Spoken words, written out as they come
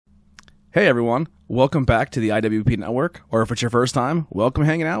Hey everyone, welcome back to the IWP Network, or if it's your first time, welcome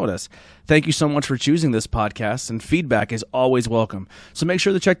hanging out with us. Thank you so much for choosing this podcast, and feedback is always welcome. So make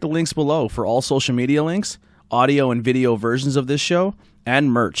sure to check the links below for all social media links, audio and video versions of this show,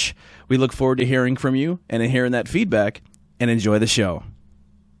 and merch. We look forward to hearing from you and hearing that feedback, and enjoy the show.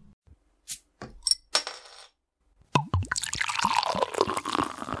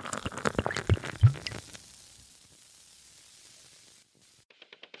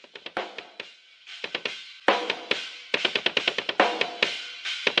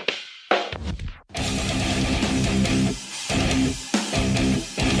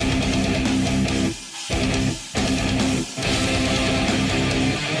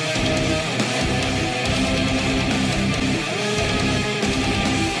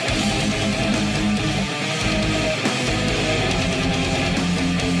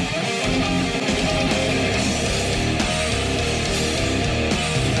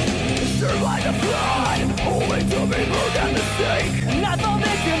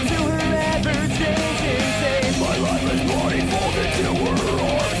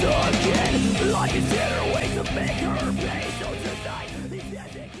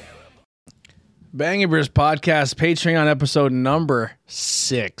 Bangin podcast Patreon episode number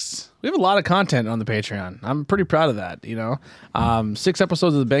 6. We have a lot of content on the Patreon. I'm pretty proud of that, 6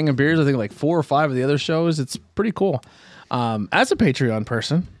 episodes of the Bangin Beers. I think like 4 or 5 of the other shows. It's pretty cool. As a Patreon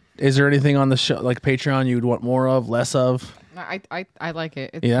person, is there anything on the show like Patreon you'd want more of, less of? I like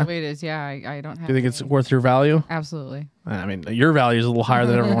it. It's the way it is. Yeah, I don't have. Do you think it's worth your value? Absolutely. I mean, your value is a little higher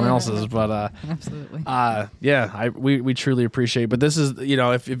than everyone else's, but absolutely. We truly appreciate it. But this is,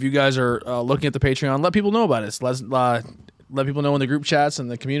 if you guys are looking at the Patreon, let people know about it. Let people know in the group chats and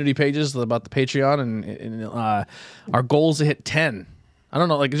the community pages about the Patreon, and our goal is to hit 10. I don't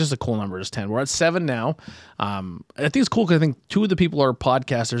know, it's just a cool number. It's 10. We're at 7 now. I think it's cool because I think 2 of the people are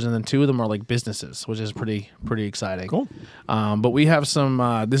podcasters, and then 2 of them are like businesses, which is pretty exciting. Cool. But we have some.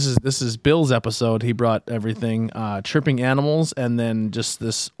 This is Bill's episode. He brought everything: tripping animals, and then just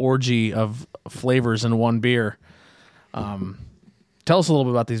this orgy of flavors in one beer. Tell us a little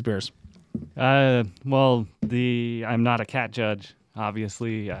bit about these beers. I'm not a cat judge.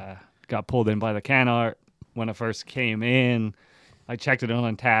 Obviously, got pulled in by the can art when I first came in. I checked it on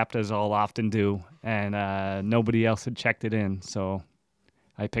Untapped, as I'll often do, and nobody else had checked it in, so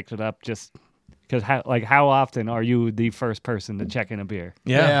I picked it up just because. How often are you the first person to check in a beer?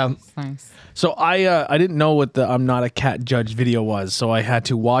 Yeah. That's nice. So I didn't know what the I'm Not a Cat Judge video was, so I had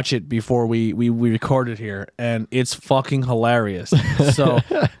to watch it before we recorded here, and it's fucking hilarious. So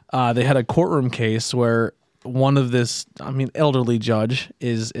they had a courtroom case where one of this, elderly judge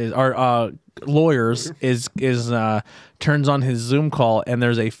is our lawyers is turns on his Zoom call, and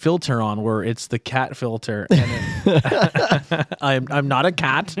there's a filter on where it's the cat filter, and I'm not a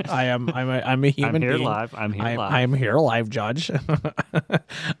cat. I'm a human I'm here being. live. I'm here live, Judge.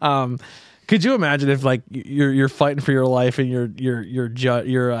 Could you imagine if you're fighting for your life and your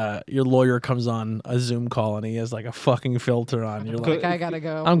lawyer comes on a Zoom call and he has like a fucking filter on? You're like, I gotta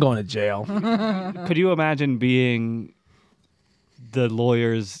go. I'm going to jail. Could you imagine being the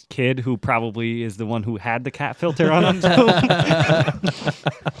lawyer's kid who probably is the one who had the cat filter on him?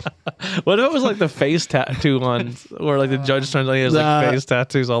 What if it was like the face tattoo ones where like the judge turns on, he has like face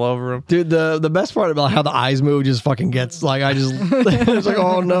tattoos all over him? Dude, the best part about how the eyes move just fucking gets it's like,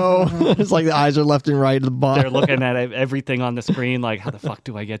 oh no. It's like the eyes are left and right at the bottom. They're looking at everything on the screen like, how the fuck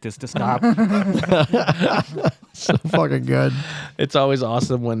do I get this to stop? So fucking good. It's always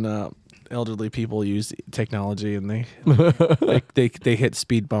awesome when elderly people use technology and they hit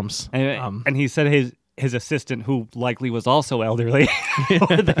speed bumps. And he said his assistant, who likely was also elderly,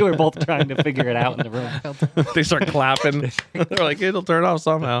 they were both trying to figure it out in the room. They start clapping. They're like, it'll turn off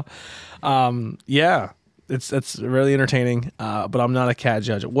somehow. It's really entertaining. But I'm not a cat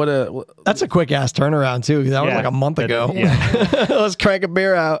judge. That's a quick ass turnaround too. That was like a month ago. Yeah. Let's crank a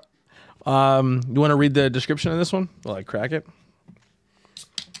beer out. You want to read the description of this one while I crack it?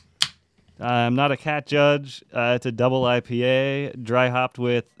 I'm not a cat judge. It's a double IPA, dry hopped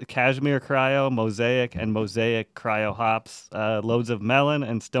with Cashmere Cryo, Mosaic, and Mosaic Cryo hops. Loads of melon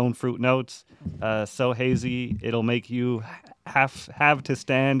and stone fruit notes. So hazy, it'll make you have to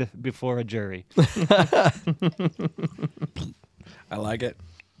stand before a jury. I like it.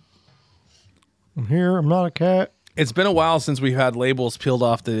 I'm here. I'm not a cat. It's been a while since we've had labels peeled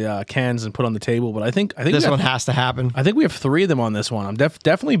off the cans and put on the table, but I think this one has to happen. I think we have 3 of them on this one. I'm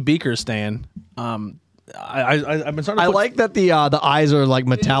definitely beaker staying. I've been starting. I like that the eyes are like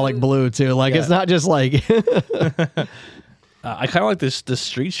metallic blue too. Like it's not just like. I kind of like this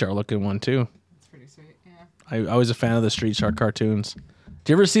Street Shark looking one too. It's pretty sweet. Yeah. I was a fan of the Street Shark cartoons.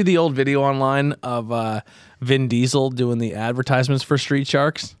 Do you ever see the old video online of Vin Diesel doing the advertisements for Street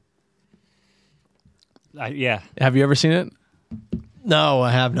Sharks? Yeah. Have you ever seen it? No,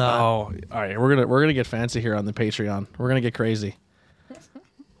 I have not. Oh, all right. We're gonna get fancy here on the Patreon. We're gonna get crazy.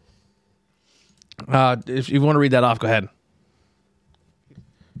 If you want to read that off, go ahead.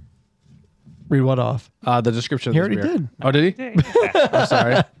 Read what off? The description. He of this already beer. did. Oh, did he? I'm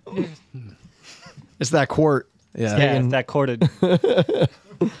sorry. It's that quart. Yeah. Yeah, it's that corded. Hold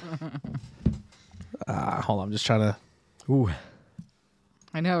on. I'm just trying to. Ooh,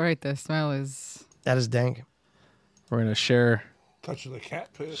 I know, right? The smell is. that is dank. We're gonna share Touch of the cat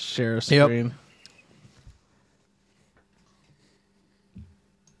piss. a screen.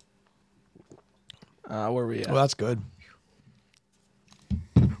 Where are we at? Well, that's good.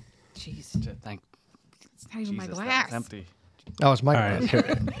 Jeez. Thank It's not even my Jesus, glass. that's empty. Oh, it's my All right,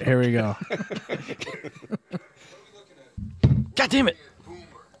 here we go. God damn it.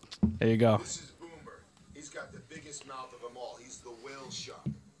 There you go. This is Boomer. He's got the biggest mouth of them all. He's the whale shark.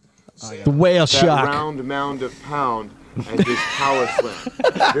 The whale That shock. round mound of pound and his power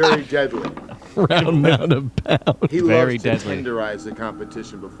slam. Very deadly. Round mound of pound. He Very loves to deadly. tenderize the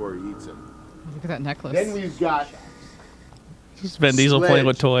competition before he eats him. Look at that necklace. Then we've got Just Vin Diesel playing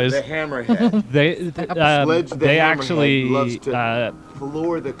with toys. The hammerhead. They Sledge the they hammerhead actually loves to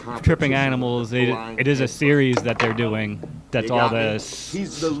floor the competition. tripping animals. It is a series that they're doing. That's You all got me? the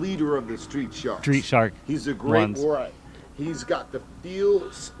He's the leader of the street sharks. street shark. He's a great ones. warrior. He's got the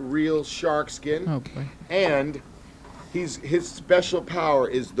real shark skin. Oh boy. And his special power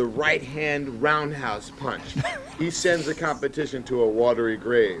is the right hand roundhouse punch. He sends the competition to a watery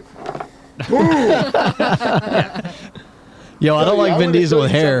grave. Yo, I don't like Vin Diesel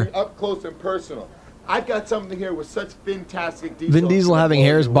with hair. Up close and personal. I've got something here with such fantastic details. Vin Diesel having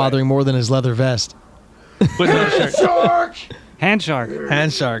hair is bothering more than his leather vest. With no shirt. Shark! Hand shark.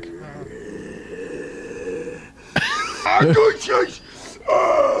 Hand shark.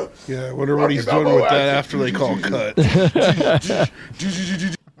 Yeah, I wonder what he's doing with that after they call cut.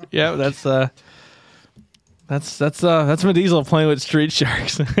 Yeah, that's Vin Diesel playing with Street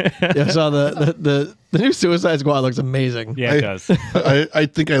Sharks. Yeah, so the new Suicide Squad looks amazing. Yeah, it does. I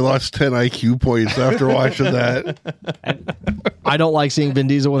think I lost 10 IQ points after watching that. I don't like seeing Vin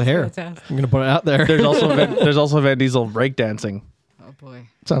Diesel with hair. Fantastic. I'm gonna put it out there. There's also Vin Diesel breakdancing. Oh boy.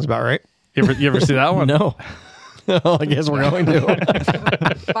 Sounds about right. You ever see that one? No. Oh, I guess we're going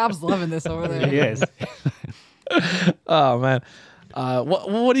to. Bob's loving this over there. He is. Oh man.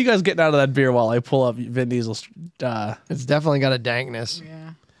 What are you guys getting out of that beer while I pull up Vin Diesel's? It's definitely got a dankness. Yeah.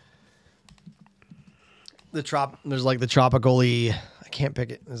 There's like the tropical-y. I can't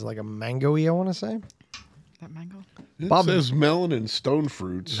pick it. There's like a mango-y, I want to say. That mango. It Bob- says melon and stone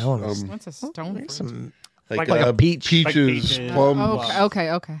fruits. Melon is- What's a stone fruit? Some, Like a peach. Peaches, peaches. plums.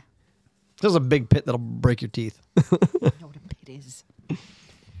 Okay. there's a big pit that'll break your teeth. I know what a pit is.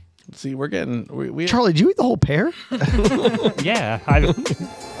 See, we're getting we Charlie, did you eat the whole pear? Yeah.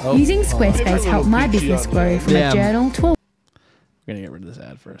 Using Squarespace helped my business grow from Damn. a journal to a We're gonna get rid of this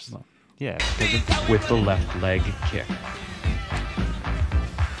ad first. Yeah. with the left leg kick.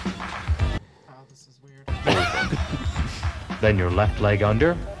 Oh, this is weird. Then your left leg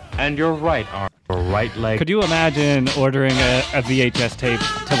under and your right arm. Your right leg. Could you imagine ordering a VHS tape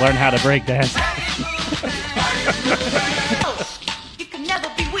to learn how to break dance? You can never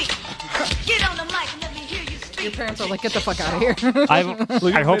be weak. Get on the mic and let me hear you speak. Your parents are like, get the fuck out of here.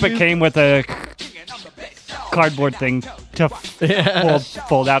 I hope it came with a cardboard thing to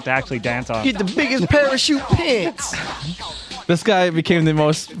fold out to actually dance on. Get the biggest parachute pants. This guy became the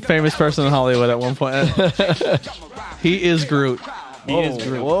most famous person in Hollywood at one point. He is Groot. He is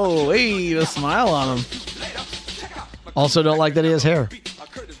Groot. Whoa, hey, the smile on him. Also, don't like that he has hair.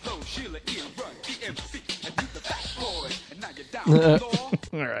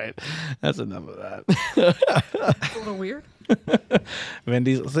 All right, that's enough of that. a little weird. Vin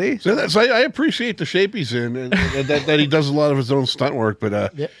Diesel, see? So I appreciate the shape he's in, and that he does a lot of his own stunt work. But I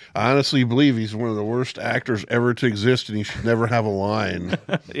honestly believe he's one of the worst actors ever to exist, and he should never have a line.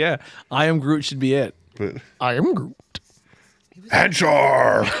 Yeah, I am Groot should be it. But I am Groot. Hand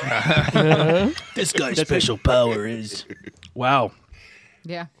shark. This guy's special power is wow.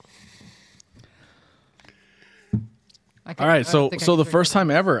 Yeah. All right, so the first time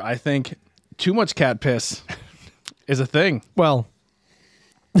ever, I think too much cat piss is a thing. Well,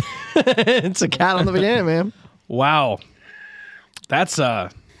 it's a cat on the banana, man. Wow, that's a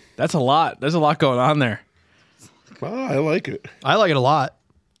lot. There's a lot going on there. Well, I like it. I like it a lot.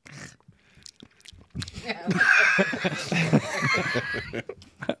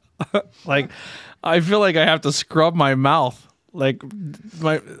 Like, I feel like I have to scrub my mouth Like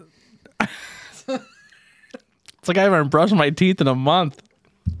my, it's like I haven't brushed my teeth in a month.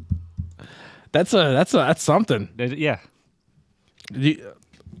 That's something. Yeah.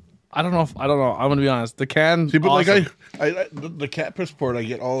 I don't know. I'm gonna be honest. The can. See, but awesome. like the cat piss part, I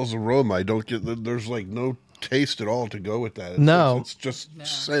get all his aroma. I don't get. There's like no taste at all to go with that. It's just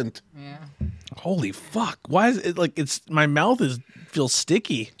scent. Yeah. Holy fuck! Why is it like it's my mouth feels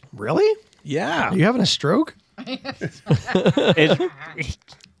sticky? Really? Yeah. Are you having a stroke?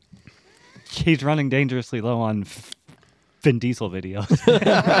 He's running dangerously low on Vin Diesel videos.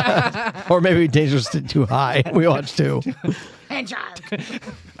 Or maybe dangerously too high. We watched too. Hand shark.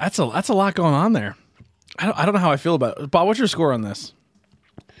 That's a lot going on there. I don't know how I feel about it. Bob, what's your score on this?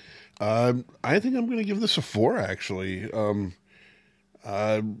 I think I'm going to give this a 4. Actually,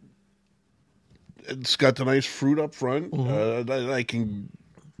 it's got the nice fruit up front. I can,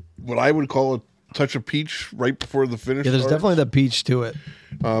 what I would call a touch of peach right before the finish. Yeah, there's starts. definitely the peach to it.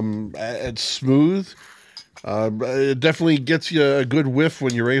 It's smooth. It definitely gets you a good whiff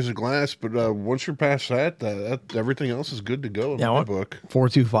when you raise a glass, but once you're past that, everything else is good to go in my book.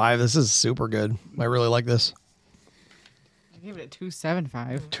 4.25. This is super good. I really like this. I give it a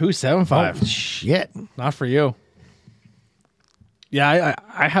 2.75. 2.75. Oh, shit. Not for you. Yeah,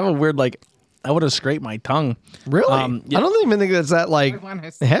 I have a weird like. I would have scraped my tongue. Really? Yeah. I don't even think that's that like I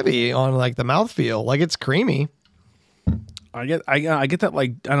wanna see. heavy on like the mouthfeel. Like it's creamy. I get that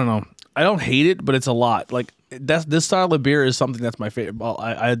like I don't know. I don't hate it, but it's a lot. Like this style of beer is something that's my favorite. Well,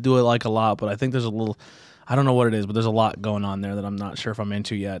 I do it like a lot, but I think there's a little. I don't know what it is, but there's a lot going on there that I'm not sure if I'm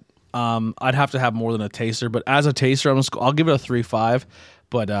into yet. I'd have to have more than a taster, but as a taster, I'll give it a 3.5.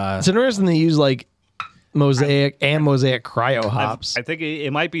 But It's interesting they use like mosaic cryo hops I think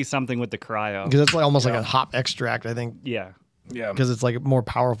it might be something with the cryo. because it's like almost like a hop extract. I think Yeah. because it's like a more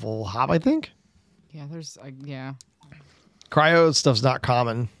powerful hop. I think Yeah, there's yeah. cryo stuff's not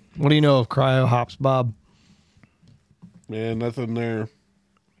common. What do you know of cryo hops, Bob? Man, nothing there.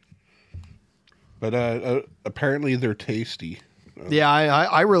 But apparently they're tasty. Yeah,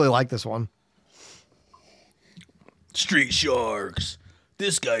 I really like this one. Street Sharks.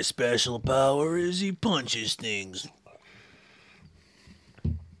 This guy's special power is he punches things.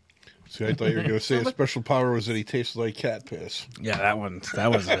 See, I thought you were going to say a special power was that he tastes like cat piss. Yeah, that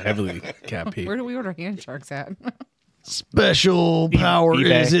was heavily cat pee. Where do we order hand sharks at? Special power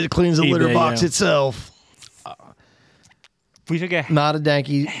eBay. is it cleans the litter eBay, box yeah. itself. We should get Not a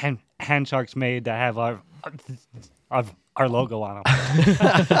danky. hand sharks made that have our logo on them.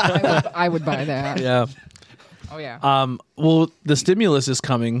 I would buy that. Yeah. Oh yeah. Well, the stimulus is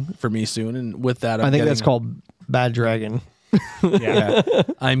coming for me soon, and with that, I think that's called Bad Dragon. Yeah.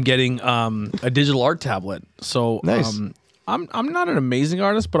 I'm getting a digital art tablet. So Nice. I'm not an amazing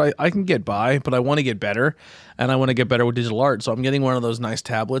artist, but I can get by. But I want to get better, and I want to get better with digital art. So I'm getting one of those nice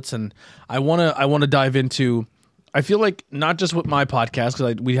tablets, and I want to dive into. I feel like not just with my podcast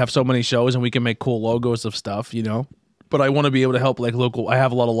because we have so many shows and we can make cool logos of stuff, you know. But I want to be able to help like local. I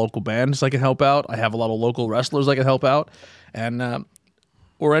have a lot of local bands I can help out. I have a lot of local wrestlers I can help out, and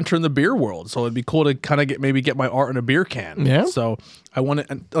we're entering the beer world. So it'd be cool to kind of get my art in a beer can. Yeah. So I want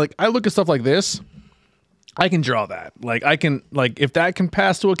to like I look at stuff like this. I can draw that. Like I can like if that can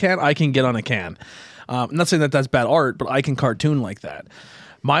pass to a can, I can get on a can. I'm not saying that that's bad art, but I can cartoon like that.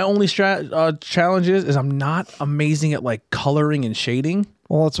 My only challenge is I'm not amazing at like coloring and shading.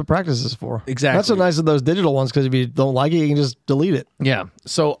 Well, that's what practice is for. Exactly. That's so nice of those digital ones because if you don't like it, you can just delete it. Yeah.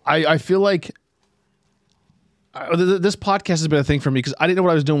 So I feel like this podcast has been a thing for me because I didn't know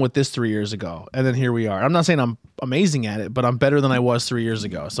what I was doing with this 3 years ago. And then here we are. I'm not saying I'm amazing at it, but I'm better than I was 3 years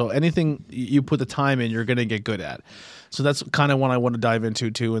ago. So anything you put the time in, you're going to get good at. So that's kind of what I want to dive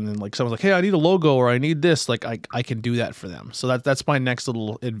into too. And then like someone's like, hey, I need a logo or I need this. Like I can do that for them. So that's my next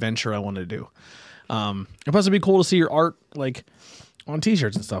little adventure I want to do. And plus it'd be cool to see your art like on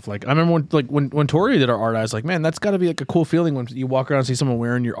t-shirts and stuff. Like I remember when Tori did our art, I was like, man, that's got to be like a cool feeling when you walk around and see someone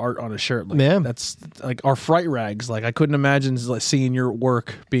wearing your art on a shirt. Like, Yeah. that's like our fright rags. Like I couldn't imagine like seeing your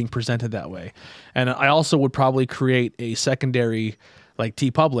work being presented that way. And I also would probably create a secondary like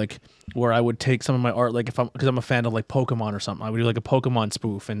TeePublic where I would take some of my art, like because I'm a fan of like Pokemon or something, I would do like a Pokemon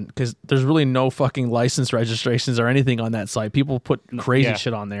spoof, and because there's really no fucking license registrations or anything on that site, people put crazy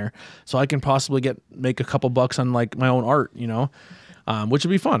shit on there, so I can possibly make a couple bucks on like my own art, you know, which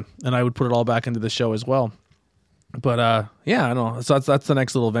would be fun, and I would put it all back into the show as well. But yeah, I don't know. So that's the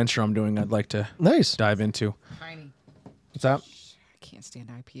next little venture I'm doing. I'd like to dive into. Tiny. What's that? I can't stand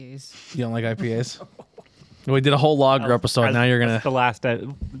IPAs. You don't like IPAs? We did a whole lager episode. Now you're gonna. That's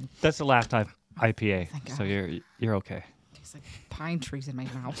the last IPA. So you're okay. Tastes like pine trees in my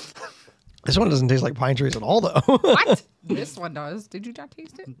mouth. This one doesn't taste like pine trees at all, though. What? This one does. Did you not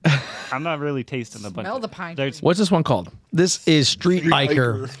taste it? I'm not really tasting the bunch. Smell the pine There's tree. What's this one called? This is Street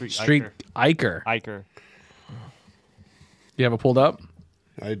Iker. Street Iker. Iker. You have it pulled up?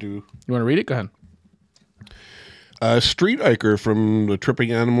 I do. You want to read it? Go ahead. Street Iker from the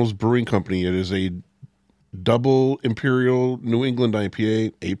Tripping Animals Brewing Company. It is a double Imperial New England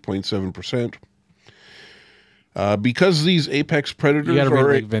IPA, 8.7%. Because these apex predators You got to read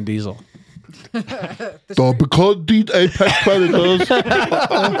are like Vin Diesel. because these apex predators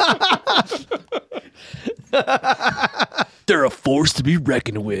They're a force to be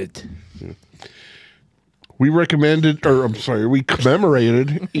reckoned with. we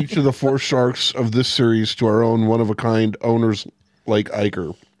commemorated each of the 4 sharks of this series to our own one-of-a-kind owners like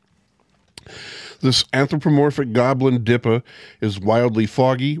Iker. This anthropomorphic goblin dippa is wildly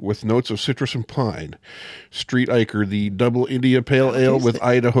foggy with notes of citrus and pine. Street Iker, the double India Pale Ale with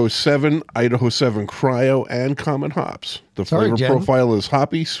Idaho 7 Cryo, and common hops. The flavor profile is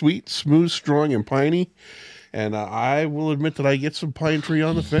hoppy, sweet, smooth, strong, and piney. And I will admit that I get some pine tree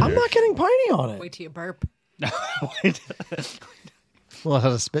on the finish. I'm not getting piney on it. Wait till you burp. Well, it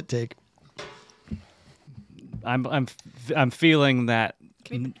has a spit take. I'm feeling that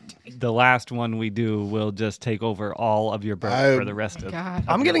the last one we do will just take over all of your burp for the rest of. God.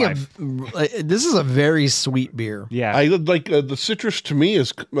 I'm your getting life. this is a very sweet beer. Yeah. I like the citrus to me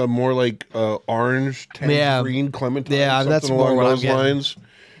is more like orange, tangerine, clementine. Yeah, something that's more along what I'm those getting. lines.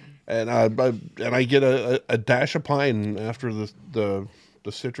 And I get a dash of pine after the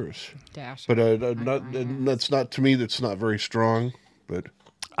citrus. Dash. But that's not to me. That's not very strong. But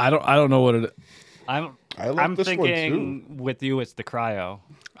I don't know what it. I'm like this one, thinking with you it's the cryo.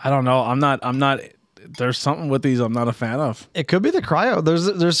 I don't know. I'm not. There's something with these I'm not a fan of. It could be the cryo.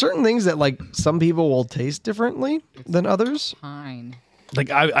 There's certain things that like some people will taste differently than others. Pine. Like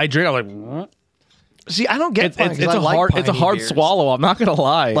I drink. I'm like. See, I don't get pine, 'cause I like it's a piney hard beers. swallow. I'm not gonna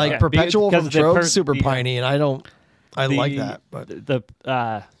lie. Like Yeah, Perpetual because from the Trogue, per- super the- piney, and I like that. But The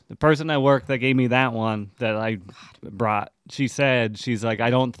person at work that gave me that one that I brought, she's like,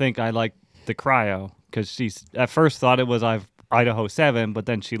 I don't think I like the cryo because she's at first thought it was Idaho 7, but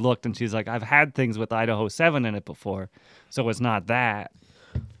then she looked and she's like, I've had things with Idaho 7 in it before, so it's not that.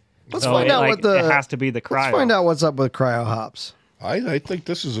 let's So find out what the it has to be the cryo. Let's find out what's up with cryo hops. I think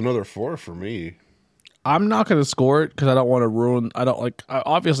this is another 4 for me. I'm not gonna score it because I don't want to ruin. I don't like.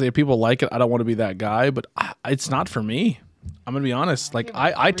 Obviously, if people like it, I don't want to be that guy. But it's not for me. I'm gonna be honest. Like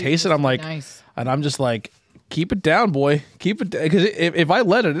I taste it. I'm like, Nice. and I'm just like, keep it down, boy. Keep it because if I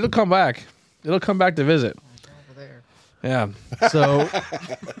let it, it'll come back. It'll come back to visit. Over there. Yeah.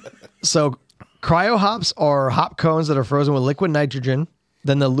 So cryo hops are hop cones that are frozen with liquid nitrogen.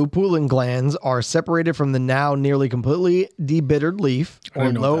 Then the lupulin glands are separated from the now nearly completely debittered leaf I or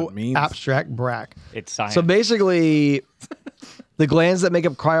don't even know what low that means. abstract bract. It's science. So basically, the glands that make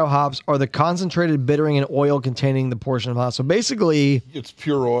up cryo hops are the concentrated bittering and oil containing the portion of hop. So basically, It's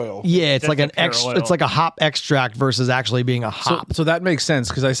pure oil. yeah, it's Just like the an pure extra. oil. It's like a hop extract versus actually being a hop. So that makes sense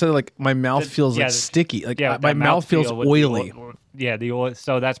because I said like my mouth feels yeah, like sticky. Like yeah, my that mouth feels feel with the oily. oil- yeah, the oil.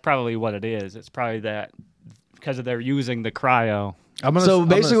 So that's probably what it is. It's probably that because they're using the cryo. So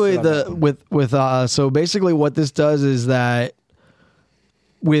basically, so basically, what this does is that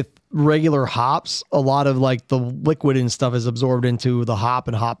with regular hops, a lot of like the liquid and stuff is absorbed into the hop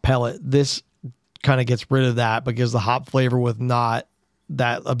and hop pellet. This kind of gets rid of that because the hop flavor with not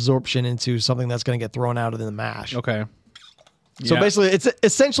that absorption into something that's going to get thrown out of the mash. Okay. So Yeah. basically, it's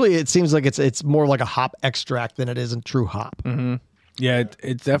essentially it seems like it's more like a hop extract than it is a true hop. Yeah,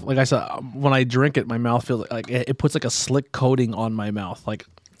 it's definitely. Like I said, when I drink it, my mouth feels like it puts like a slick coating on my mouth. Like,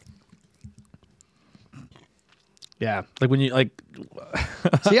 yeah, like when you like.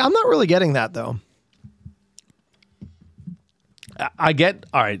 See, I'm not really getting that though. I get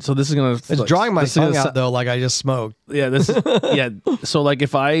all right. So this is gonna. It's drawing my this is gonna tongue sa- out though, like I just smoked. Yeah, this is yeah. So like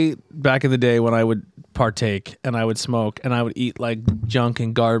if I back in the day when I would partake and I would smoke and I would eat like junk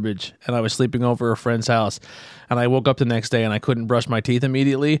and garbage and I was sleeping over a friend's house and I woke up the next day and I couldn't brush my teeth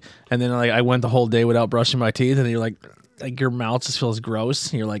immediately and then like I went the whole day without brushing my teeth and you're like your mouth just feels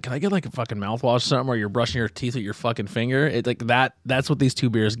gross. And you're like, can I get like a fucking mouthwash or something? Or you're brushing your teeth with your fucking finger. It's like that. That's what these 2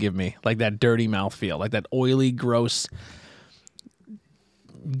 beers give me. Like that dirty mouth feel, like that oily, gross,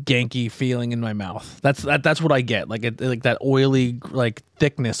 ganky feeling in my mouth. That's what I get. Like like that oily like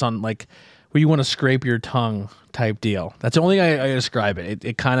thickness on like where you want to scrape your tongue type deal. That's the only way I describe it.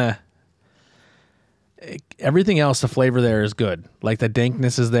 It kind of everything else. The flavor there is good. Like the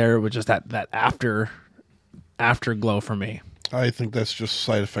dankness is there, which is that afterglow for me. I think that's just a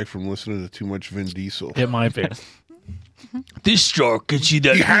side effect from listening to too much Vin Diesel. It might be. This shark gets you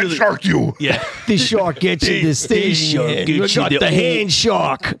that. He hand sharked you. Yeah. This shark gets you this thing. shark You gets you got the the hand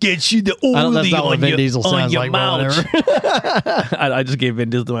shark. Gets you the I don't, that's oily not what on Vin your, Diesel on sounds your like, but mouth. whatever. I just gave Vin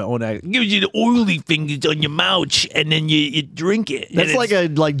Diesel my own act. Gives you the oily fingers on your mouth, and then you drink it. And That's like a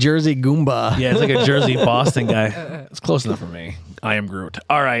Jersey Goomba. yeah, it's like a Jersey Boston guy. It's close enough for me. I am Groot.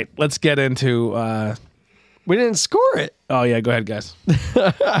 All right, let's get into. We didn't score it. Oh yeah, go ahead, guys.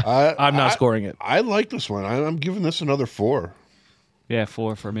 I'm not scoring it. I like this one. I'm giving this another 4. Yeah,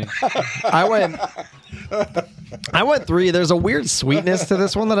 4 for me. I went 3. There's a weird sweetness to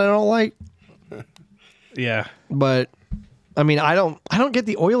this one that I don't like, Yeah. but I mean, I don't get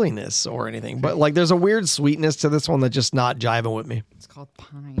the oiliness or anything, but like there's a weird sweetness to this one that's just not jiving with me. It's called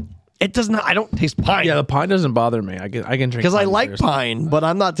pine. It does not. I don't taste pine. Yeah, the pine doesn't bother me. I can drink because I pine like beers. pine, but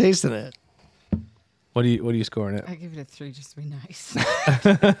I'm not tasting it. What are you scoring it? I give it a 3 just to be nice.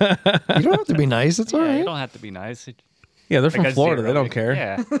 You don't have to be nice. It's all Yeah, right. you don't have to be nice. Yeah, they're Like from a Florida. 0, They don't like, care.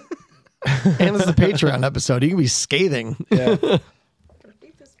 Yeah. And it's the Patreon episode. You can be scathing. Yeah.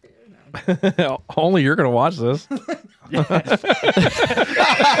 Only you're gonna watch this.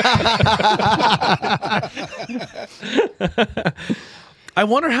 I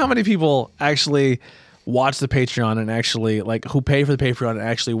wonder how many people actually watch the Patreon and actually like who pay for the Patreon and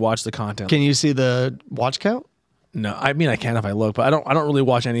actually watch the content. Can you see the watch count? No, I mean I can if I look, but I don't really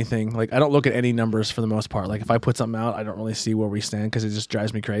watch anything. Like I don't look at any numbers for the most part. Like if I put something out, I don't really see where we stand because it just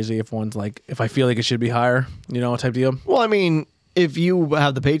drives me crazy. If one's like, if I feel like it should be higher, type deal. Well, I mean, if you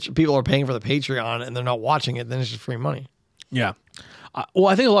have the people are paying for the Patreon and they're not watching it, then it's just free money. Yeah. Well,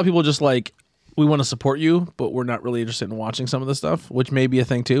 I think a lot of people just like, we want to support you, but we're not really interested in watching some of this stuff, which may be a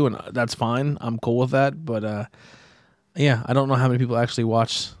thing too, and that's fine. I'm cool with that. But yeah, I don't know how many people actually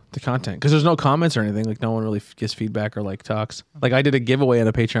watch the content because there's no comments or anything. Like no one really gives feedback or like talks. Like I did a giveaway on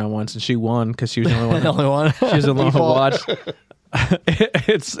a Patreon once, and she won because she was the only one. The only one. She was the only one who watched.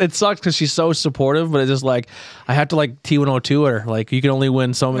 It sucks because she's so supportive, but it's just like I have to like T102 her. Like you can only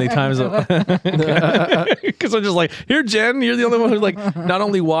win so many times because I'm just like, here, Jen, you're the only one who like not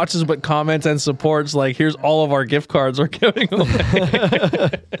only watches but comments and supports. Like here's all of our gift cards we're giving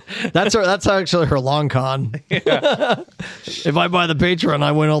away. That's actually her long con. Yeah. If I buy the Patreon,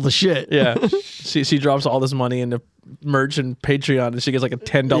 I win all the shit. Yeah, she drops all this money into merch and Patreon, and she gets like a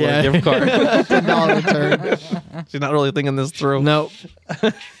 $10 gift card. $10 return. She's not really thinking this through. Nope.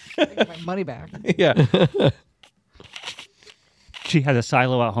 Take my money back. Yeah. She has a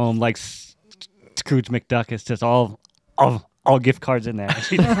silo at home like Scrooge McDuck. It's just all gift cards in there.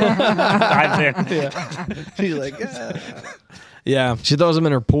 She dives in. Yeah. She's like, yeah. She throws them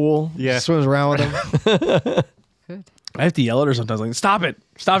in her pool. Yeah. Swims around with them. Good. I have to yell at her sometimes, like, stop it.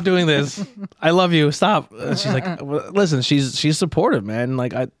 Stop doing this. I love you. Stop. And she's like, listen, she's supportive, man.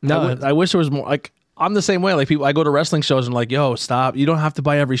 Like, I wish there was more. Like, I'm the same way. Like, people, I go to wrestling shows and like, yo, stop. You don't have to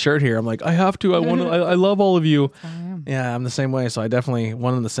buy every shirt here. I'm like, I have to. I want to. I love all of you. Yeah, I'm the same way. So I definitely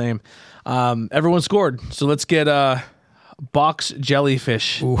one and the same. Everyone scored. So let's get box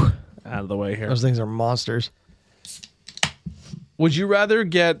jellyfish out of the way here. Those things are monsters. Would you rather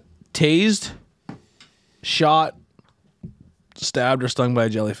get tased, shot, stabbed, or stung by a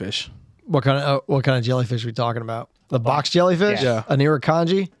jellyfish? What kind of jellyfish are we talking about? The box jellyfish? Yeah. An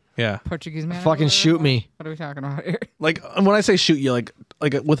irukandji? Yeah. Portuguese man. Fucking shoot me. What are we talking about here? Like when I say shoot you, like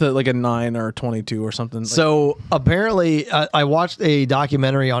with a 9 or 22 or something. Like, So apparently, I watched a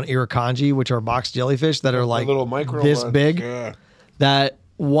documentary on irukandji, which are box jellyfish that are like little micro this ones. big. Yeah. That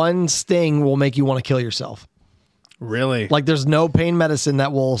one sting will make you want to kill yourself. really, Like there's no pain medicine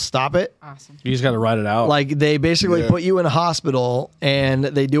that will stop it. Awesome. you just got to ride it out. Like they basically Yeah. put you in a hospital and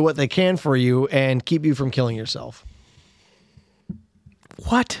they do what they can for you and keep you from killing yourself.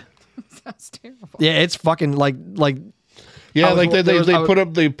 what? Sounds terrible. Yeah, it's fucking like Yeah, I was- like they there was- I was- put up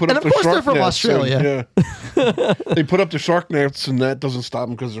And the of course shark they're from nets and- Australia. yeah. They put up the shark nets and that doesn't stop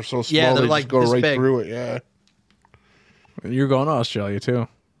them because they're so small. Yeah, they're they like just go this right big. through it. Yeah. You're going to Australia too.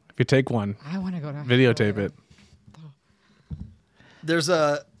 If you take one, I want to go to videotape it. there's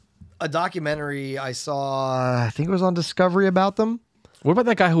a documentary I saw, I think it was on Discovery about them. What about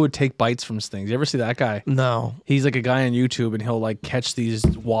that guy who would take bites from stings? You ever see that guy? No. He's like a guy on YouTube, and he'll like catch these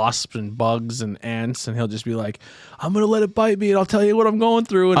wasps and bugs and ants, and he'll just be like, "I'm gonna let it bite me, and I'll tell you what I'm going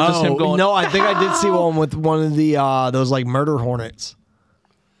through." And it's just him going, no, I think I did see one with one of the those like murder hornets.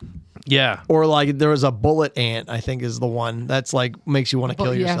 yeah. Or like there was a bullet ant, I think is the one that's like makes you want to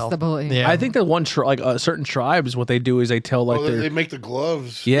kill Yes, yourself. the bullet ant. Yeah. I think that one certain tribes, what they do is they tell like Oh, their they make the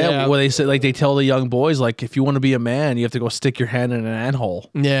gloves. yeah, where they say like they tell the young boys like if you want to be a man, you have to go stick your hand in an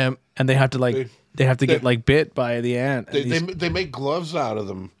anthole, Yeah. and they have to like they have to get like bit by the ant. And They these- make gloves out of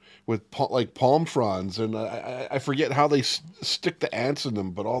them with like palm fronds, and I forget how they stick the ants in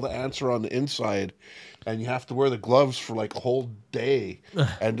them, but all the ants are on the inside, and you have to wear the gloves for like a whole day,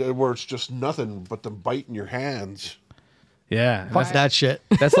 and where it's just nothing but them biting your hands. Yeah. Fuck that shit.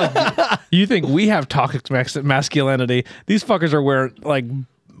 That's like, you think we have toxic masculinity. These fuckers are wearing like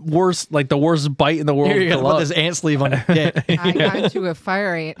the worst bite in the world. Here, you gotta put this ant sleeve on your dick. I got to a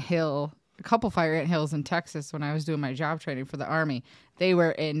fire ant hill, a couple fire ant hills in Texas when I was doing my job training for the Army. They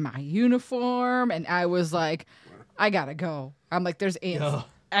were in my uniform, and I was like, I gotta go. I'm like, there's ants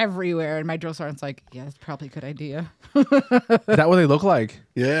everywhere, and my drill sergeant's like, yeah, that's probably a good idea. Is that what they look like?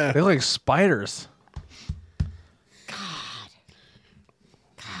 Yeah. They look like spiders.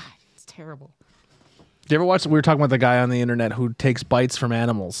 It's terrible. Do you ever watch? We were talking about the guy on the internet who takes bites from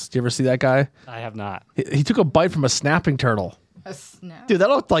animals. Do you ever see that guy? I have not. He took a bite from a snapping turtle. A snap. Dude,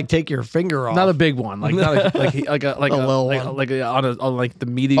 that'll like take your finger off. Not a big one, like not like a little one. on like the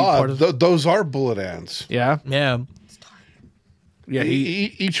meaty part. Of, Those are bullet ants. yeah, Yeah. yeah.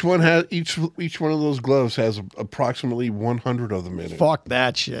 Each one has each one of those gloves has approximately 100 of them in it. Fuck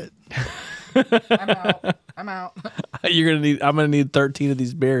that shit. I'm out. I'm gonna need 13 of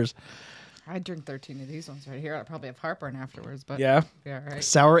these beers. I drink 13 of these ones right here. I'll probably have heartburn afterwards, but Yeah. all right.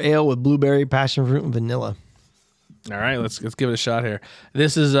 Sour ale with blueberry, passion fruit, and vanilla. All right, let's give it a shot here.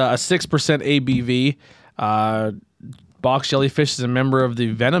 This is a 6% ABV. Box Jellyfish is a member of the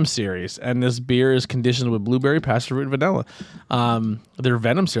Venom series, and this beer is conditioned with blueberry, passion fruit, and vanilla. Their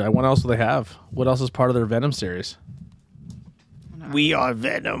Venom series. What else do they have? What else is part of their Venom series? We are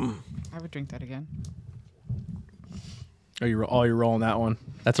Venom. I would drink that again. You're rolling that one.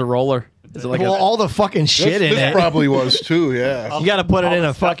 That's a roller. Is it like Well, all the fucking shit in This it. probably was too, yeah. You got to put it in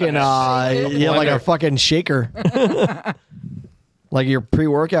a fucking, like a fucking shaker. Like your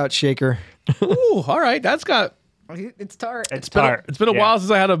pre-workout shaker. Ooh, all right. That's got. It's tart. It's tart. It's been a while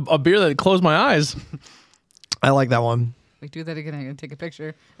since I had a beer that closed my eyes. I like that one. We do that again. I'm gonna take a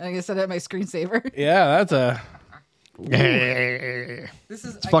picture. I'm gonna set it at my screensaver. Yeah, that's a. This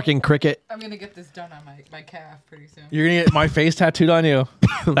is Fucking cricket. I'm gonna get this done on my calf pretty soon. You're gonna get my face tattooed on you.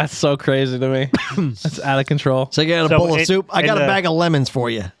 That's so crazy to me. That's out of control. So you got a So bowl of it- soup. I in got a the- bag of lemons for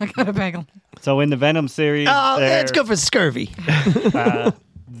you. I got a bag of. So in the Venom series, Oh, that's good for scurvy.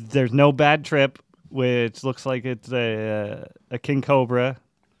 there's no bad trip, which looks like it's a king cobra.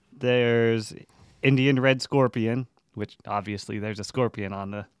 There's Indian red scorpion, which obviously there's a scorpion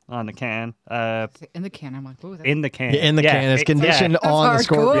on the can. In the can, I'm like, ooh, that's In the can. In the can. It's conditioned That's on the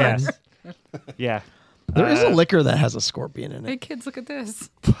hardcore. scorpion. Yes. Yeah. There is a liquor that has a scorpion in Hey it. kids, look at this.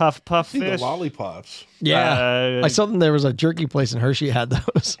 Puff The fish lollipops. Yeah. I saw them. There was a jerky place in Hershey had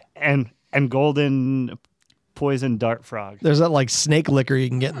those. and golden poison dart frog. There's that like snake liquor you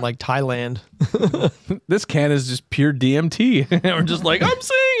can get in like Thailand. This can is just pure DMT. We're just like, I'm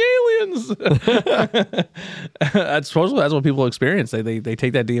seeing aliens. That's what people experience. They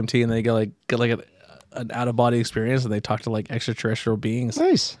take that DMT and they get an out of body experience, and they talk to like extraterrestrial beings.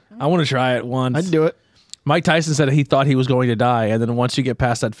 Nice. I want to try it once. I'd do it. Mike Tyson said he thought he was going to die, and then once you get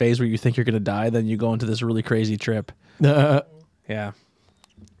past that phase where you think you're going to die, then you go into this really crazy trip. Yeah.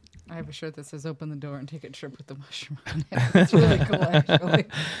 I have a shirt that says "Open the door and take a trip with the mushroom." On it. It's really cool,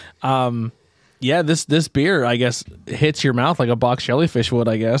 actually. Yeah, this beer, I guess, hits your mouth like a box jellyfish would,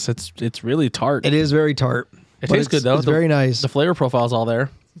 I guess. It's really tart. It is very tart. It but tastes good, though. It's very nice. The flavor profile's all there.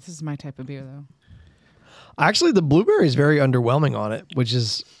 This is my type of beer, though. Actually, the blueberry is very underwhelming on it, which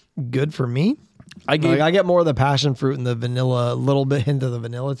is good for me. I get more of the passion fruit and the vanilla, a little bit hint of the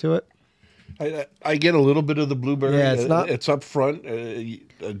vanilla to it. I get a little bit of the blueberry. Yeah, it's not- It's up front,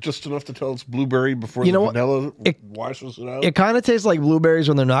 just enough to tell it's blueberry before You the know what? vanilla It- washes it out. It kind of tastes like blueberries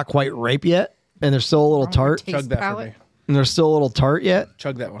when they're not quite ripe yet, and they're still a little tart. Taste Chug that for palate. me. And they're still a little tart yet.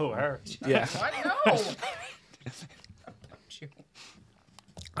 Chug that one. Oh, hurts. Yeah. I know.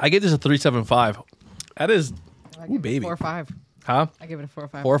 I give this a 3.75. That is, I give it baby. a 4 or 5. huh? I give it a 4 or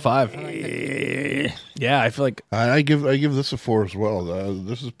 5. 4 or 5. I like it. Yeah, I feel like I give this a 4 as well.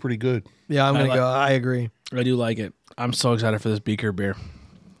 This is pretty good. Yeah, I'm I gonna like- go. I agree. I do like it. I'm so excited for this Beaker beer.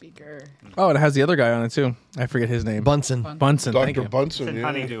 Beaker. Oh, and it has the other guy on it too. I forget his name. Bunsen, Bunsen. Thank Dr. you. Bunsen, And yeah.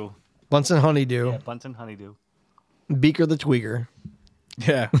 honeydew. Bunsen honeydew, Yeah, Bunsen honeydew. Beaker the Tweaker.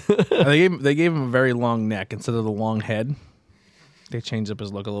 Yeah. they gave him a very long neck instead of the long head. They changed up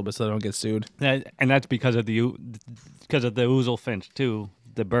his look a little bit so they don't get sued. And that's because of the ouzel finch too.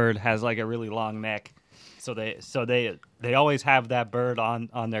 The bird has like a really long neck, so they always have that bird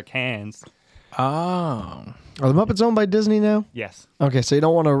on their cans. Oh. Are the Muppets owned by Disney now? Yes. Okay, so you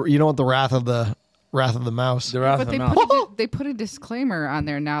don't want the wrath of the mouse. The Wrath But of they the Mouse. they put a disclaimer on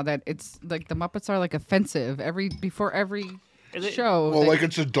there now that it's like the Muppets are like offensive. Before every show. Well, that- like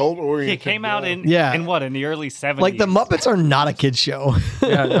it's adult oriented. It came out in in the early 70s. Like the Muppets are not a kid's show.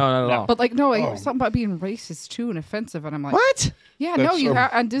 Yeah, no, not at all. but like no, something about being racist too and offensive, and I'm like, What? Yeah, no, That's, you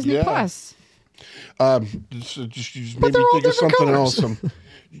have on Disney yeah. Plus. Just But made me they're all think of different something colors. else.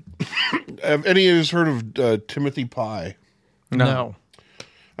 Have any of you heard of Timothy Pye? No.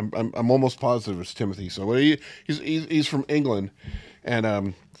 I'm almost positive it's Timothy. So he's from England,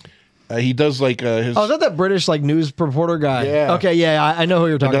 and he does like his. Oh, is that British like news reporter guy? Yeah. Okay, yeah, I know who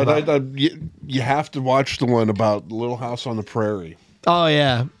you're talking about. You have to watch the one about Little House on the Prairie. Oh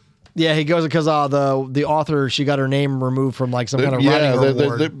yeah, yeah. He goes because the author, she got her name removed from like some kind of writing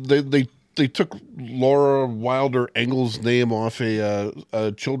award. They took Laura Wilder Engel's name off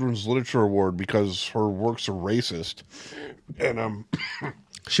a children's literature award because her works are racist, and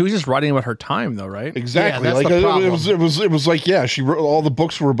She was just writing about her time, though, right? exactly Yeah, that's like the it problem. was like she wrote all the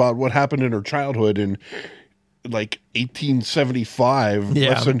books were about what happened in her childhood in like 1875, Yeah.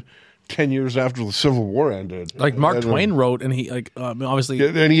 less than 10 years after the Civil War ended. Like Mark And, Twain wrote, and he obviously.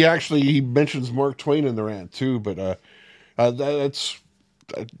 and he mentions Mark Twain in the rant too, but that's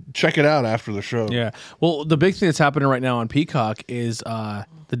check it out after the show. Yeah. Well, the big thing that's happening right now on Peacock is the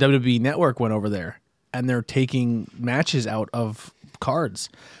WWE Network went over there, and they're taking matches out of cards.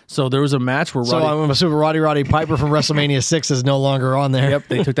 So there was a match where So I'm assuming Roddy Piper from WrestleMania 6 is no longer on there. Yep,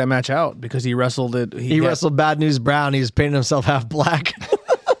 they took that match out because he wrestled it. He wrestled Bad News Brown. He's painted himself half black.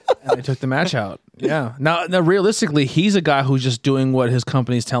 And they took the match out. Yeah. Now, realistically, he's a guy who's just doing what his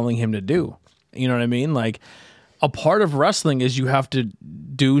company's telling him to do. You know what I mean? Like, a part of wrestling is you have to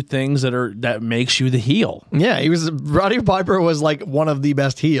do things that makes you the heel. Yeah, Roddy Piper was like one of the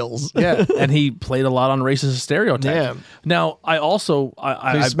best heels. Yeah, and he played a lot on racist stereotypes. Yeah. Now, I also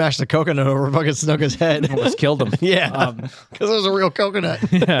He smashed a coconut over fucking Snuka's head. almost killed him. Yeah, because it was a real coconut.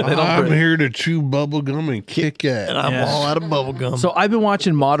 I'm here to chew bubble gum and kick ass. And I'm all out of bubble gum. So I've been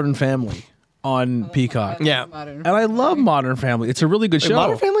watching Modern Family on Peacock. Yeah. And I love Modern Family. It's a really good show.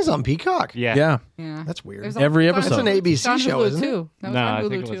 Modern Family's on Peacock. Yeah. Yeah. Yeah, That's weird. There's Every it's episode. That's an ABC it's on show, Hulu, isn't it? too. That was No, on I Hulu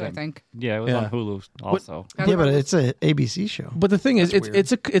think it was too. I on- think. Yeah, it was Yeah. on Hulu also. Yeah, but it's a ABC show. But the thing is,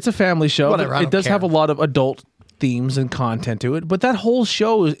 it's a family show. Whatever, I It don't does have a care. lot of adult themes and content to it. But that whole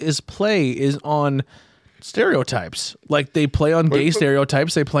show is on stereotypes. Like they play on gay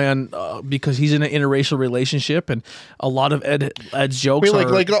stereotypes. They play on because he's in an interracial relationship, and a lot of Ed's jokes I mean, are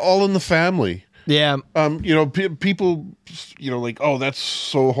like All in the Family. Yeah. People, like, oh, that's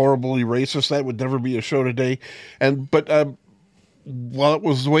so horribly racist. That would never be a show today. But while it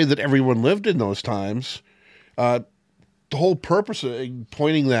was the way that everyone lived in those times, the whole purpose of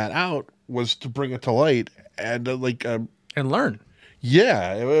pointing that out was to bring it to light and and learn.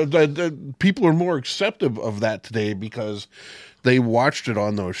 Yeah, people are more accepting of that today because they watched it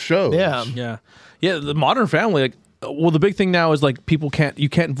on those shows. Yeah. Yeah. The Modern Family. Like, well, the big thing now is like you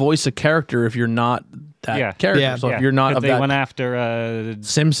can't voice a character if you're not that character. Yeah. So if you're not 'Cause of they that went after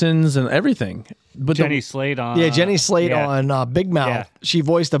Simpsons and everything. But Jenny Slate on. Yeah, Jenny Slate yeah. on Big Mouth. Yeah. She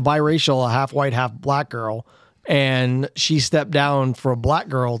voiced a biracial, a half white, half black girl, and she stepped down for a black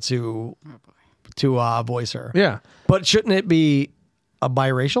girl to voice her. yeah. But shouldn't it be a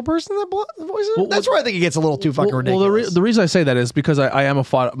biracial person that voices her? That's where I think it gets a little too fucking ridiculous. Well, the reason I say that is because I am a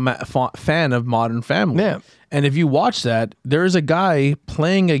fan of Modern Family. Yeah. And if you watch that, there's a guy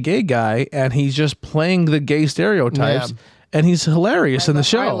playing a gay guy, and he's just playing the gay stereotypes, Yeah. and he's hilarious in the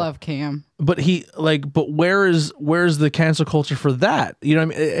show. I love Cam. But where's the cancel culture for that? You know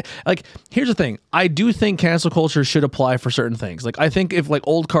what I mean? Like, here's the thing. I do think cancel culture should apply for certain things. Like, I think if like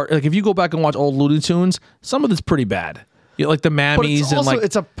if you go back and watch old Looney Tunes, some of it's pretty bad. You know, like the But Mammies it's and also, like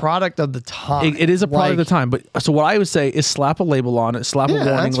it's a product of the time. it is a product of the Like, time. But so what I would say is slap a label on it, slap Yeah, a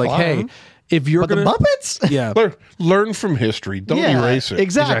warning, that's like, hey, fine. if you're But gonna the Muppets? yeah. Learn from history. Don't erase it.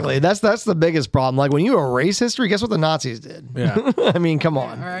 Exactly. That's the biggest problem. Like when you erase history, guess what the Nazis did? Yeah. I mean, come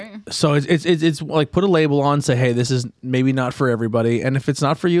on. All right. So it's like put a label on, say, hey, this is maybe not for everybody, and if it's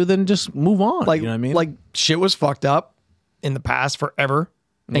not for you, then just move on. Like, you know what I mean? like shit was fucked up in the past forever.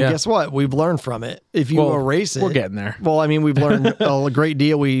 And Yeah. guess what? We've learned from it. If you Well, erase it, we're getting there. Well, I mean, we've learned a great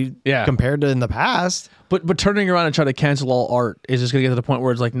deal. Yeah. Compared to in the past. But turning around and trying to cancel all art is just gonna get to the point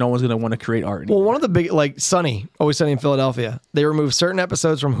where it's like no one's gonna want to create art anymore. Well, one of the big, like Sunny, Always Sunny in Philadelphia, they removed certain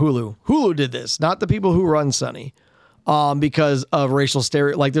episodes from Hulu. Hulu did this, not the people who run Sunny, because of racial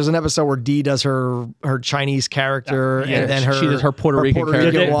stereo. Like, there's an episode where Dee does her Chinese character, Yeah, and then she does her Puerto Rican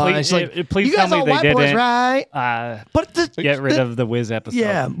character. Did they- one. please- She's like, please you guys tell me all they white didn't, boys, right? But get rid of the Wiz episode.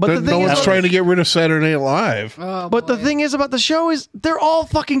 Yeah, but the No thing one's is, trying to get rid of Saturday Night Live. Oh, but the thing is about the show is they're all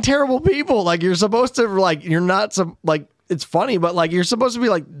fucking terrible people. Like, you're supposed to, like, you're not some, like, it's funny, but like you're supposed to be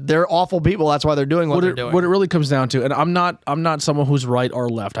like they're awful people. That's why they're doing what they're doing. What it really comes down to, and I'm not someone who's right or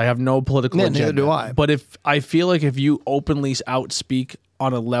left. I have no political agenda. Neither do I. But if I feel like if you openly outspeak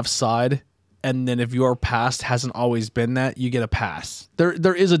on a left side, and then if your past hasn't always been that, you get a pass. There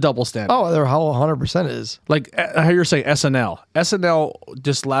is a double standard. Oh, there 100% is. Like how you're saying SNL. SNL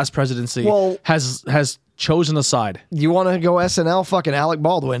just last presidency has chosen a side. You want to go SNL? Fucking Alec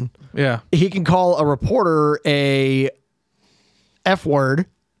Baldwin. Yeah. He can call a reporter a F word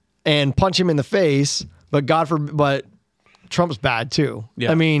and punch him in the face, but but Trump's bad too.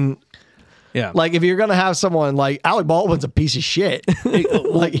 Yeah. I mean, yeah. Like if you're gonna have someone like Alec Baldwin's a piece of shit,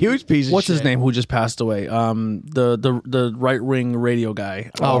 like huge piece of What's shit. his name? Who just passed away? The right wing radio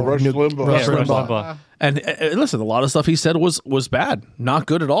guy. Rush Limbaugh. Rush Rush Limbaugh. Limbaugh. And listen, a lot of stuff he said was bad, not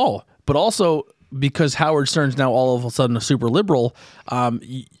good at all. But also because Howard Stern's now all of a sudden a super liberal,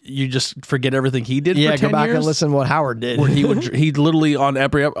 you just forget everything he did. Yeah, for 10 go back years, and listen to what Howard did. Where he literally on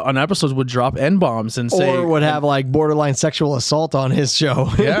episodes would drop N-bombs and say, or would have like borderline sexual assault on his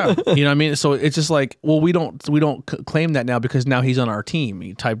show. yeah, you know what I mean. So it's just like, well, we don't claim that now because now he's on our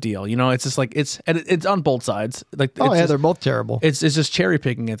team type deal. You know, it's just like it's on both sides. Like, Oh it's yeah, just, they're both terrible. it's just cherry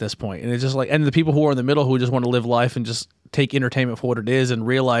picking at this point, and it's just like, and the people who are in the middle who just want to live life and just take entertainment for what it is and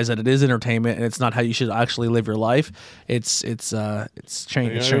realize that it is entertainment and it's not how you should actually live your life. It's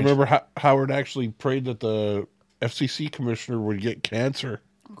changed. I remember Howard actually prayed that the FCC commissioner would get cancer.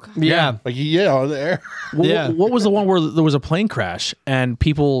 Yeah. Like, on the air. What was the one where there was a plane crash and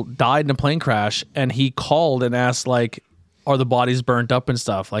people died in a plane crash and he called and asked, like, are the bodies burnt up and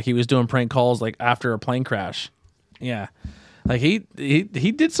stuff? Like, he was doing prank calls, like, after a plane crash. Yeah. Like, he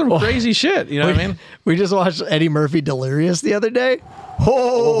did some crazy shit. You know what I mean? We just watched Eddie Murphy Delirious the other day.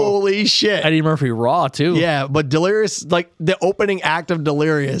 Holy shit. Eddie Murphy Raw, too. Yeah, but Delirious, like the opening act of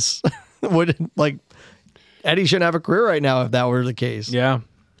Delirious would, like, Eddie shouldn't have a career right now if that were the case. Yeah.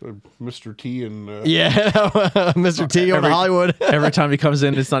 Mr. T and Yeah, Mr. T on Hollywood. Every time he comes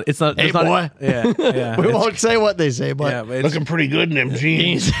in, it's not. Hey, it's not, boy. Yeah. We won't say what they say, but Yeah, but it's, looking pretty good in them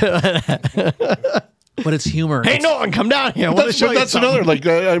jeans. but it's humor. hey, Norton, come down here. I wanna show you That's something. another,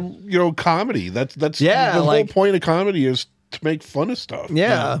 like, comedy. That's Yeah, the like- whole point of comedy is to make fun of stuff.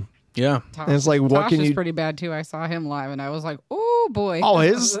 Yeah. Yeah. And it's like, what Tosh can is you? pretty bad too. I saw him live and I was like, oh boy. Oh,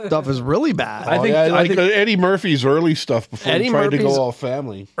 his stuff is really bad. I think- I think Eddie Murphy's early stuff before Eddie he tried to Murphy's- go all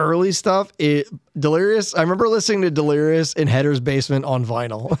family. Early stuff, Delirious. I remember listening to Delirious in Header's basement on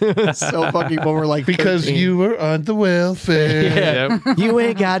vinyl. So fucking when we're like, Because 13. you were on the welfare. Yeah. You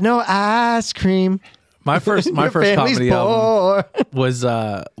ain't got no ice cream. My first Your family's comedy album poor. was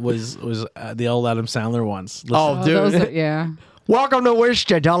the old Adam Sandler ones. Listen, Oh, dude. Those are, yeah. Welcome to Wish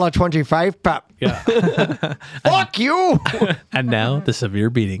to $1.25 pop. yeah. Fuck you. And now the severe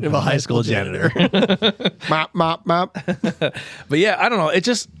beating of a high school janitor. Mop, mop, mop. But yeah, I don't know. It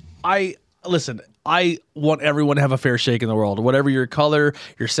just listen. I want everyone to have a fair shake in the world, whatever your color,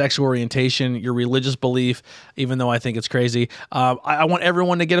 your sexual orientation, your religious belief. Even though I think it's crazy, I want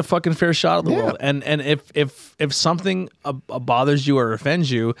everyone to get a fucking fair shot at the world. And if something bothers you or offends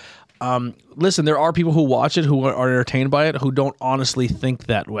you, listen, there are people who watch it who are entertained by it who don't honestly think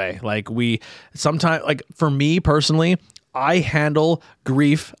that way. Like sometimes, like for me personally, I handle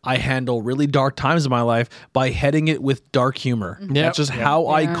grief. I handle really dark times in my life by heading it with dark humor. That's just how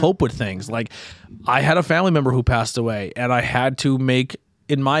I cope with things. Like I had a family member who passed away and I had to make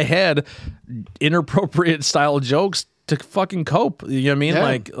in my head inappropriate style jokes to fucking cope. You know what I mean? Yeah.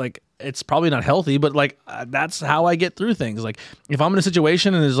 Like it's probably not healthy, but like that's how I get through things. Like if I'm in a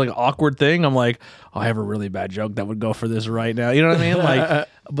situation and there's like an awkward thing, I'm like, oh, I have a really bad joke that would go for this right now. You know what I mean? Like,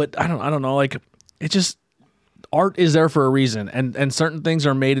 but I don't know. Like it just, art is there for a reason, and certain things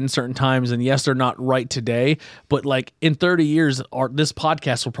are made in certain times, and yes, they're not right today, but like in 30 years, this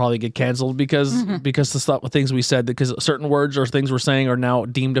podcast will probably get canceled because the things we said, because certain words or things we're saying are now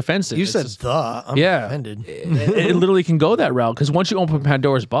deemed offensive. You It's said just- I'm yeah, offended. it literally can go that route because once you open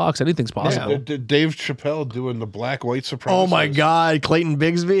Pandora's box, anything's possible. Dave Chappelle doing the black white supremacist. Oh my God, Clayton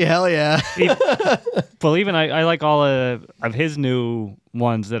Bigsby, hell yeah. Well, even I like all of his new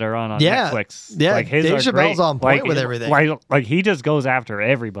ones that are on Yeah. Netflix. Yeah, like his Dave are Chappelle's great. on point with everything. Like he just goes after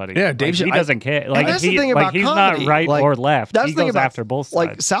everybody. Yeah, Dave Like, he Chappelle- doesn't care. Like that's the he, thing like about he's comedy. not right Like, or left. That's He the thing goes about, after both like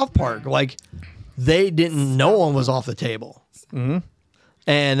sides. South Park, like they didn't. No one was off the table, and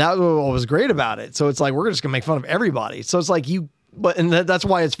that was what was great about it. So it's like we're just gonna make fun of everybody. So it's like that's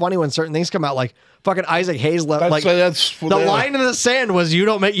why it's funny when certain things come out. Like fucking Isaac Hayes left. That's The line in the sand was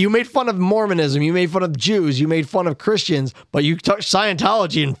you made fun of Mormonism, you made fun of Jews, you made fun of Christians, but you touched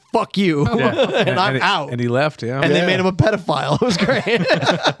Scientology and fuck you. and I'm out. And he left. Yeah, And they made him a pedophile. It was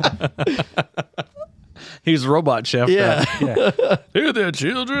great. He's a robot chef. Yeah. Here there,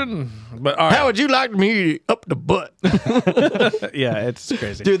 children. But all How right. would you like me up the butt? Yeah, it's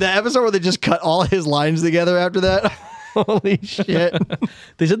crazy. Dude, the episode where they just cut all his lines together after that. Holy shit.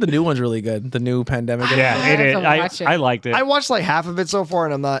 They said the new one's really good. The new pandemic. Yeah, I it have is. to watch it. I liked it. I watched like half of it so far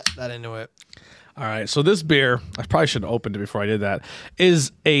and I'm not that into it. All right, so this beer, I probably should have opened it before I did that,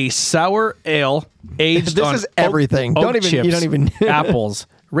 is a sour ale aged This on is everything. oak Don't even- you chips, don't even- apples,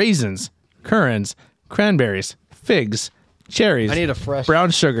 raisins, currants, cranberries, figs, cherries. I need a fresh-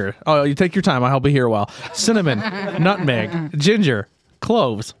 brown sugar. Oh, you take your time. I'll help you here a while. Cinnamon, nutmeg, ginger,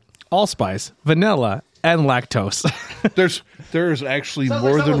 cloves, allspice, vanilla, and lactose. There's actually Sounds like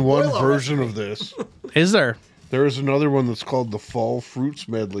more than someone one boil version of this. Is there? There is another one that's called the Fall Fruits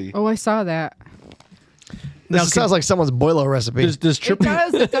Medley. Oh, I saw that. This sounds like someone's boilo recipe. Does It tripping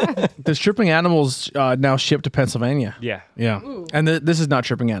does. It does. does tripping animals now ship to Pennsylvania? yeah. Yeah, and this is not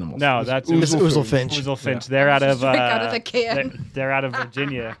tripping animals. No, that's It's Ouzel Ouzel Finch. Ouzel Finch. They're out of Straight out of the can. They're out of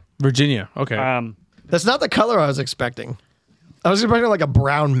Virginia. Virginia. Okay. That's not the color I was expecting. I was expecting like a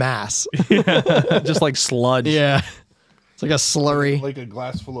brown mass. Just like sludge. Yeah. It's like a slurry. Like a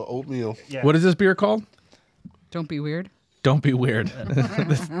glass full of oatmeal. Yeah. What is this beer called? Don't be weird. Don't be weird.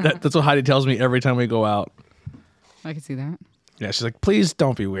 That's what Heidi tells me every time we go out. I can see that. Yeah, she's like, please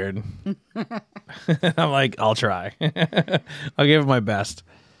don't be weird. I'm like, I'll try. I'll give it my best.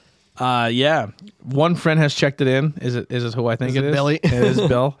 Yeah. One friend has checked it in. Is it who I think Is it is? Billy? It is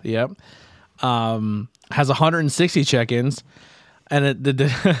Bill. Yep. Has 160 check-ins. And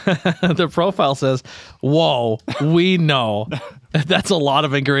the profile says, whoa, we know. That's a lot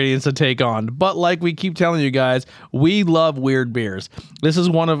of ingredients to take on. But like we keep telling you guys, we love weird beers. This is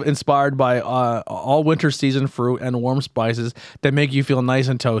one of inspired by all winter season fruit and warm spices that make you feel nice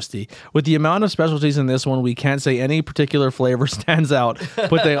and toasty. With the amount of specialties in this one, we can't say any particular flavor stands out,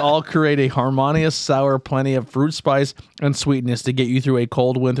 but they all create a harmonious sour, plenty of fruit spice and sweetness to get you through a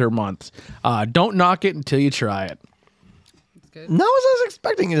cold winter month. Don't knock it until you try it. Not as I was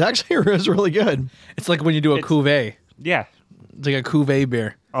expecting. It actually is really good. It's like when you do a cuvee. Yeah. It's like a cuvee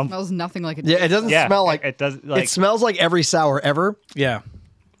beer. It smells nothing like it. Yeah, it doesn't Yeah. smell like it does. Like, it smells like every sour ever. Yeah.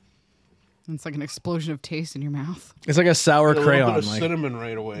 It's like an explosion of taste in your mouth. It's like a sour A little bit crayon. of Like, cinnamon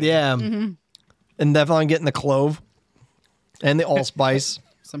right away. Yeah. And definitely getting the clove and the allspice.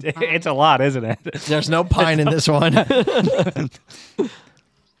 Some it's a lot, isn't it? There's no pine in this one.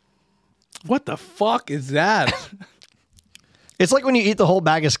 what the fuck is that? It's like when you eat the whole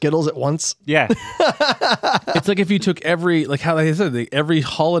bag of Skittles at once. Yeah. It's like if you took every, like how they said, every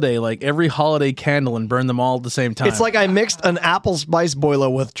holiday candle and burned them all at the same time. It's like I mixed an apple spice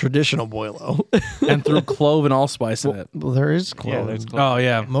boilo with traditional boilo. and threw clove and allspice in it. Well, there is clove. Yeah, there's Oh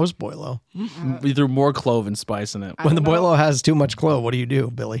yeah, Most boilo. we threw more clove and spice in it. When the don't know. boilo has too much clove, what do,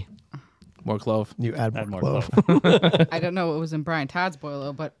 Billy? More clove. You add more, Add more clove. I don't know what was in Brian Todd's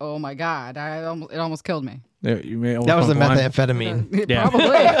boilo, but oh my god, it almost killed me. Yeah, you may That was the almost methamphetamine. Yeah. Probably.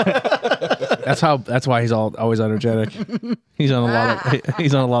 That's why he's always energetic. He's on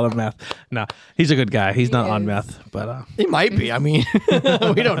a lot of meth. No, he's a good guy. He's not on is. meth, but He might be. I mean,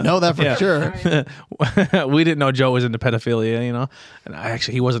 we don't know that for Yeah. sure. we didn't know Joe was into pedophilia, and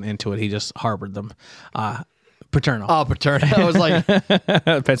actually he wasn't into it. He just harbored them. Paternal. Oh, paternal. I was like,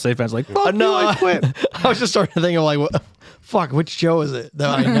 Penn State fans like, fuck no, you, I quit. I was just starting to think of like, what, fuck, which Joe is it that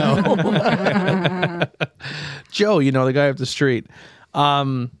I know? Joe, the guy up the street.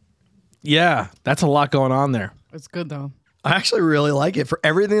 Yeah, that's a lot going on there. It's good though. I actually really like it for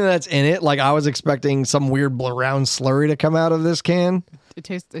everything that's in it. Like I was expecting some weird brown slurry to come out of this can. It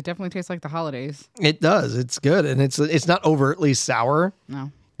definitely tastes like the holidays. It does. It's good, and it's not overtly sour,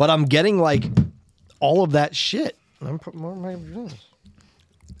 No. but I'm getting like all of that shit. I'm putting more in my juice.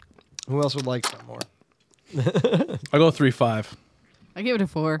 Who else would like some more? I'll go 3.5. I give it a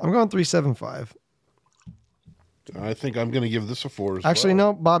 4. I'm going 3.75. I think I'm going to give this a 4 as Actually,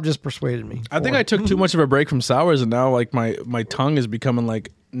 well. no. Bob just persuaded me. I think I took too much of a break from sours, and now like my tongue is becoming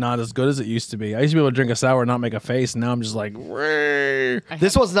like not as good as it used to be. I used to be able to drink a sour and not make a face, and now I'm just like,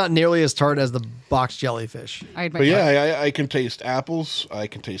 This one's not nearly as tart as the box jellyfish. I had my But yeah, I can taste apples. I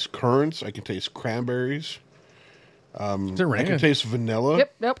can taste currants. I can taste cranberries. is it I raining? can taste vanilla.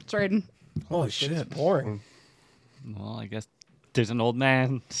 Yep, it's raining. Holy shit! Boring. Well, I guess there's an old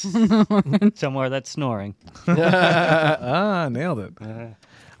man somewhere that's snoring. Nailed it.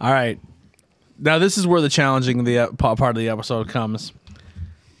 All right, now this is where the challenging part of the episode comes.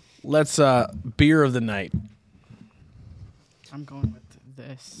 Let's beer of the night. I'm going with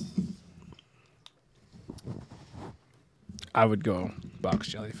this. I would go box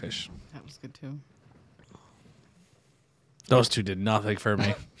jellyfish. That was good too. Those two did nothing for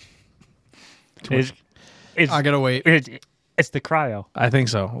me. I gotta wait. It's the cryo. I think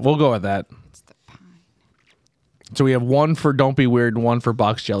so. We'll go with that. So we have one for Don't Be Weird and one for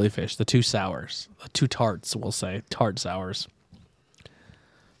Box Jellyfish. The two sours. The two tarts, we'll say. Tart sours.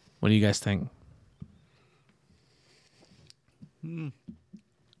 What do you guys think? I'm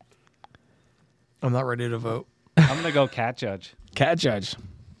not ready to vote. I'm gonna go cat judge. Cat Judge.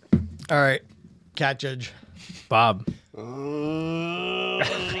 All right. Cat Judge. Bob. I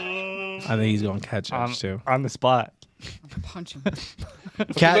think he's going Cat Judge too. On the spot. Punch him.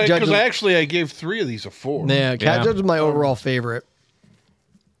 Cat Judge. Because actually, I gave 3 of these a 4. Yeah, Cat Judge is my overall favorite.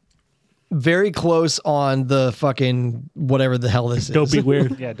 Very close on the fucking whatever the hell this is. Don't be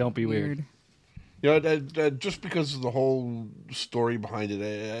weird. Yeah, don't be weird. You know, just because of the whole story behind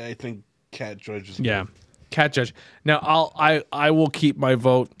it, I think Cat Judge is Yeah. good. Cat Judge. Now I will keep my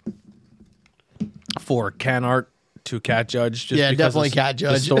vote for Can Art to Cat Judge. Just Yeah, because definitely the Cat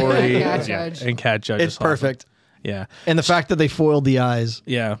Judge. story Cat Judge. and Cat Judge. It's is awesome. perfect. Yeah. And the fact that they foiled the eyes.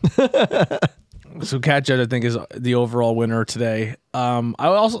 Yeah. So Cat Judge, I think, is the overall winner today. All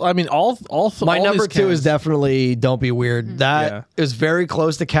My number 2 is definitely Don't Be Weird. That is very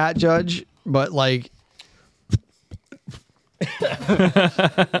close to Cat Judge, but like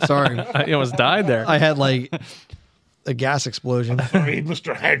sorry. I almost died there. I had like a gas explosion. Sorry,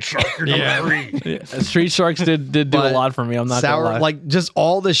 Mr. Head Shark, you're number 3. Street Sharks did do a But lot for me. I'm not sour, gonna lie. like just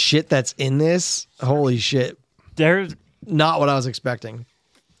all the shit that's in this. Holy shit. There's Not what I was expecting.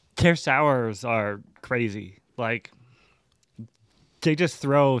 their sours are crazy. Like they just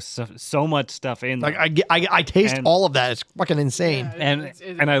throw so much stuff in. Like them. I taste And- all of that. It's fucking insane. Yeah. and It's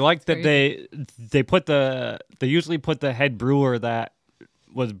I like that crazy. they usually put the head brewer that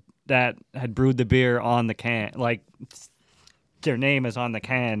had brewed the beer on the can. Like their name is on the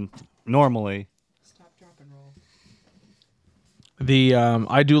can normally. Stop, drop, and roll. The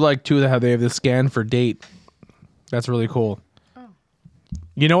I do like too that they have the scan for date. That's really cool.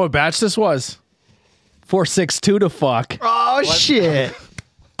 You know what batch this was? 462 to fuck. Oh shit.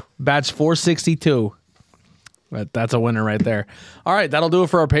 Batch 462. That's a winner right there. All right, that'll do it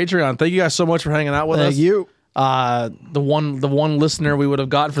for our Patreon. Thank you guys so much for hanging out with us. Thank you. The one listener we would have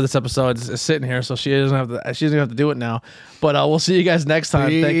got for this episode is sitting here, so she doesn't have to do it now. But we'll see you guys next time.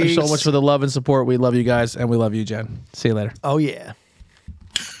 Thank you so Peace. much for the love and support. We love you guys, and we love you, Jen. See you later. Oh yeah.